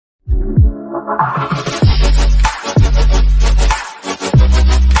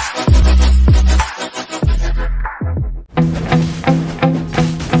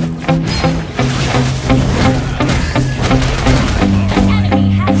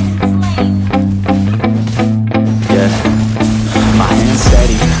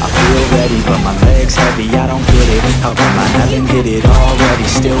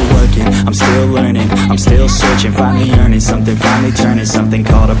I'm still learning, I'm still searching, finally earning something, finally turning something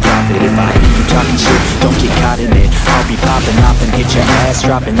called a profit. If I hear you talking shit, don't get caught in it. I'll be popping off and hit your ass,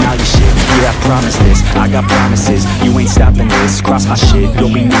 dropping all your shit. Yeah, I promise this, I got promises, you ain't stopping this. Cross my shit,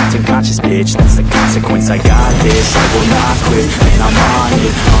 you'll be knocked unconscious, bitch. That's the consequence, I got this, I will not quit. And I'm on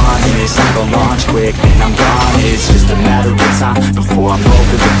it, honest, I'm gon' launch quick, and I'm gone. It's just a matter of time before I'm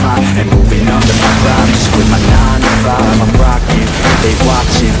over the climb and moving under my prime. Just quit my 9 to 5, I'm rocking, they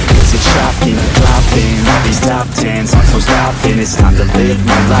watching, cause it's shocking, dropping all these top 10s. I'm so stopping, it's time to live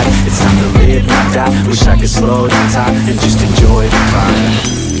my life, it's time to live, not die. Wish I could slow down time and just enjoy the climb.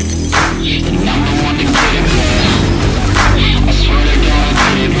 And I'm the one to get it, I swear to God I'll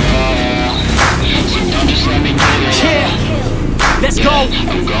get it, so don't just let me get it. Yeah, let's go.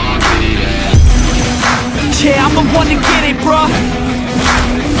 I'm gonna get it. Yeah, I'm the one to get it, bro.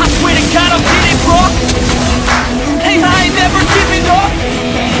 I swear to God I'll get it, bro. Hey, I ain't never giving up.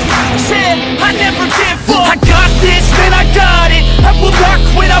 Said I never give up. I got this, man, I got it. I will not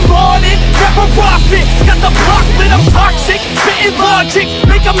quit, I'm on it. Never off it. Got the block lit, I'm toxic. Spitting logic,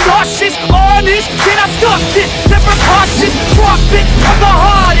 make them nauseous. Honest, then I stuck it. Never cautious, drop it. I'm the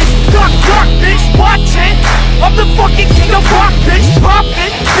hardest. Dark, bitch, watch it. I'm the fucking king of rock, bitch. Pop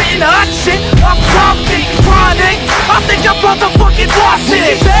it, spitting hot shit. I'm confident, chronic. I think I'm motherfucking lost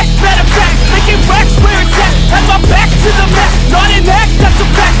it. Back, better back, making racks where it's at. Have my back to the mat, not an act, that's a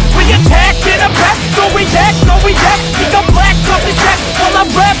fact. We attack in a pack, no react, no react. Think I'm black, off his back. While I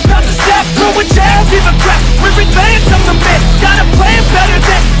rap, not to step, throwing jabs, give a crap. We're advanced, I'm the man. Got a plan better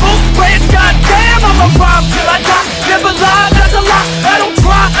than most brands. Goddamn, I'm a rhyme till I die. Never lie, that's a lie. I don't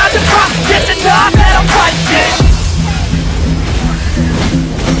try, I defy. Get the nod that I'm fighting.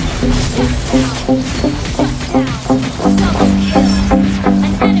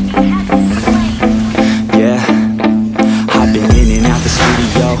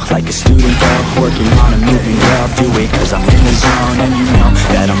 Like a student though, working on a movie, yeah, I'll do it cause I'm in the zone. And you know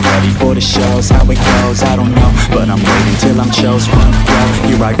that I'm ready for the shows. How it goes, I don't know, but I'm waiting till I'm chose. One flow,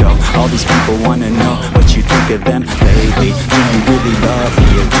 here I go. All these people wanna know what you think of them lately. Do you really love me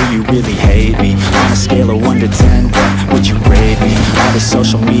or do you really hate me? On a scale of 1 to 10, what would you grade me? All this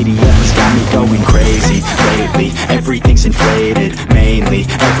social media has got me going crazy lately. Everything's inflated, mainly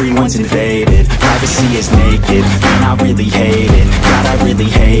everyone's invaded. Privacy is naked, man, I really hate it. God, I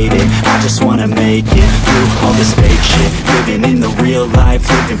really hate it. I just wanna make it through all this fake shit. Living in the real life,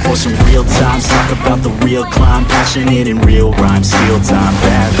 living for some real times. Talk about the real climb, passionate in real rhymes. Steal time,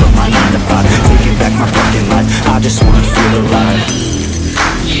 bad from my 9 to 5. Taking back my fucking life, I just wanna feel alive.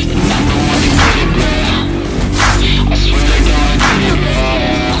 And I'm the one to get it, bro. I swear to God I'll get it, bro.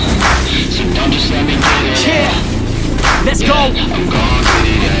 So don't just let me get it. Yeah, let's go. I'm gonna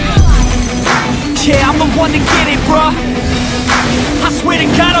get it. Yeah, I'm the one to get it, bro. I swear to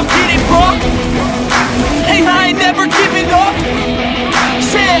God I'll get it, bro. Hey, I ain't never giving up.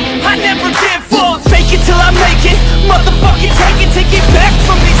 Said I never give up. Fake it till I make it. Motherfucking take it back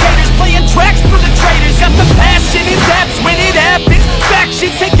from these haters. Playing tracks for the traitors. Got the passion and that's when it happens.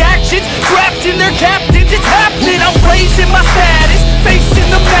 Factions take actions, drafting their captains. It's happening, I'm raising my status. Facing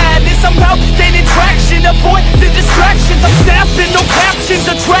the madness, I'm out gaining traction. Avoid the distractions, I'm snapping, no captions.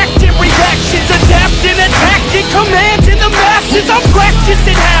 Attracting reactions, adapting, attacking, commanding the masses. I'm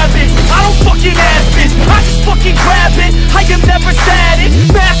practicing habits, I don't fucking have this. I just fucking grab it, I am never static.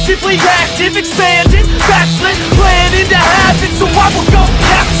 Massively active, expanding, backslid, planning to have it. So I will go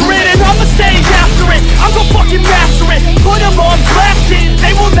after it and I'ma stay after it. I'm gonna fucking master it, put them on blasting.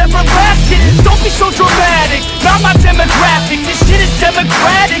 They will never last it, don't be so dramatic. Not my demographic, this shit is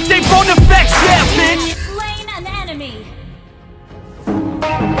democratic. They run NEFFEX, yeah bitch. Slain an enemy.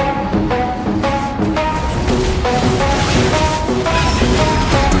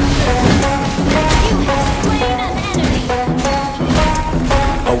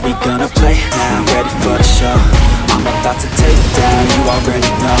 Are we gonna play now? Ready for the show? I'm about to take it down, you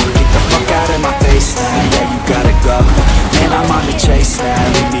already know. Get the fuck out of my face now, yeah you gotta go. Man, I'm on the chase now,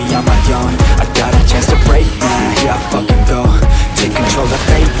 leave me on my own. I got a chance to break now, here I fucking go. Take control of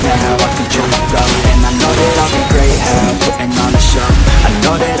fate now, I control the flow. And I know that I'll be great at putting on a show. I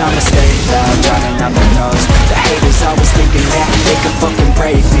know that I'ma stay loud, drowning out the nose. The haters always thinking that they can fucking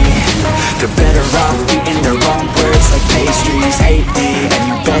break me. They're better off eating their own words like pastries. Hate me, and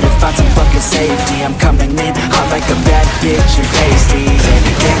you better find some fucking sense safety. I'm coming in hot like a bad bitch and pasty.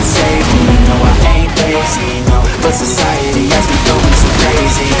 They can't save me, no I ain't lazy, no. But society has me going so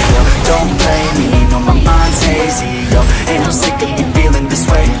crazy, yo. Don't blame me, no my mind's hazy, yo. And I'm sick of me feeling this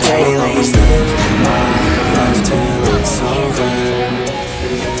way daily. I'll always live my life till it's over,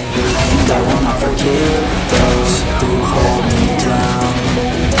 and I will not forgive those who hold me down.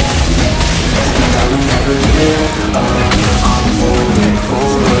 And I will never give up, I'm moving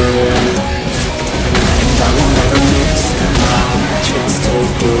forward, and I will never miss my chance,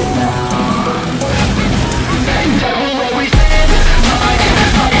 take it now. And I will always live my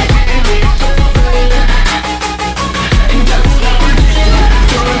life till it's over, and I will never give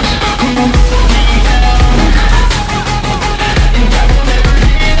those who hold me down. And I will never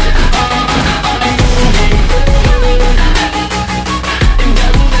give up, I'm moving forward, and I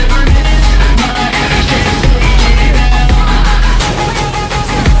will never miss my chance, take it now.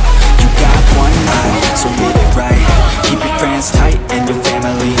 You got one life, so live it right. Keep your friends tight and your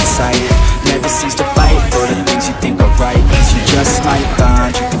family in sight. Never cease to fight for the things you think are right, 'cause you just might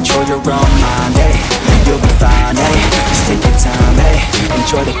find you control your own mind, hey. You'll be fine, hey. Just take your time, hey.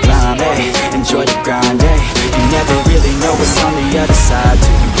 Enjoy the climb, hey. Enjoy the grind, hey. You never really know what's on the other side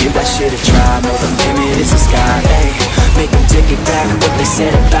till you give that shit a try. Know the limit is the sky, hey. Make them take it back what they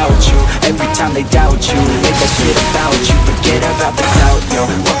said about you. Every time they doubt you, make that shit about you. Forget about the doubt, yo.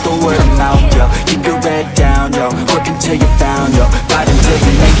 Fuck the word of mouth, yo. Keep your head down, yo. Work until you're found, yo. Fight until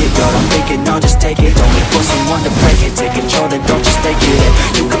you make it, yo. Don't think it, no, just take it. Don't wait for someone to break it. Take control, then don't just take it.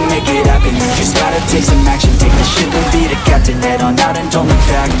 You can make it happen, you just gotta take some action. Take the ship and be the captain. Head on out and don't look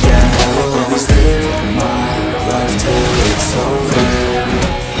back, yeah.